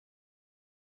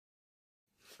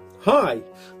Hi,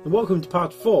 and welcome to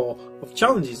part 4 of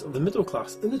Challenges of the Middle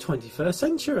Class in the 21st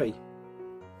Century.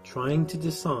 Trying to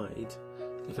decide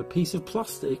if a piece of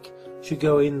plastic should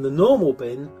go in the normal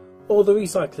bin or the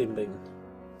recycling bin.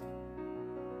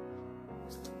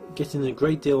 Getting a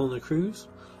great deal on a cruise,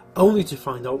 only to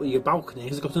find out that your balcony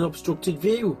has got an obstructed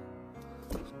view.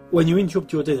 When you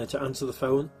interrupt your dinner to answer the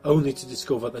phone, only to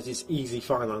discover that it's Easy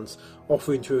Finance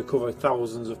offering to recover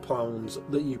thousands of pounds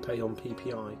that you pay on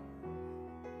PPI.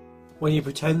 When you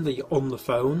pretend that you're on the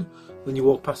phone when you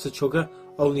walk past the chugger,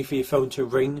 only for your phone to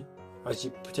ring as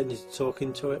you pretended to talk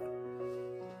into it.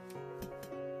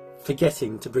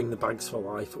 Forgetting to bring the bags for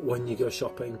life when you go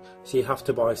shopping, so you have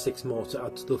to buy 6 more to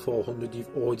add to the 400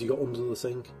 you've already got under the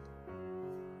sink.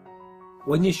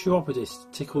 When your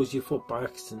chiropodist tickles your foot by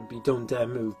accident but you don't dare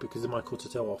move because it might cut a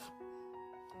toe off.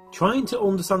 Trying to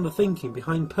understand the thinking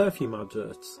behind perfume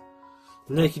adverts.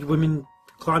 Naked women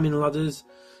climbing ladders,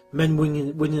 men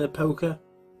winning a poker,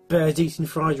 bears eating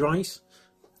fried rice.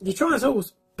 You're trying to sell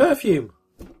us perfume.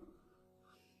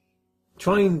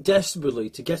 Trying desperately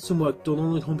to get some work done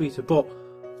on the computer, but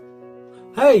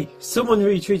hey, someone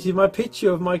retweeted my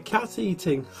picture of my cat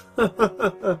eating.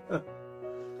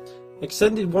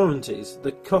 Extended warranties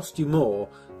that cost you more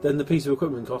than the piece of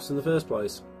equipment costs in the first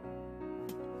place.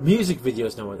 Music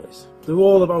videos nowadays, they're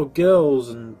all about girls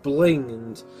and bling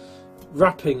and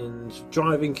rapping and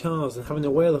driving cars and having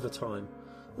a whale of a time.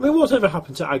 I mean, whatever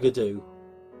happened to Agadoo?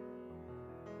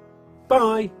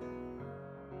 Bye!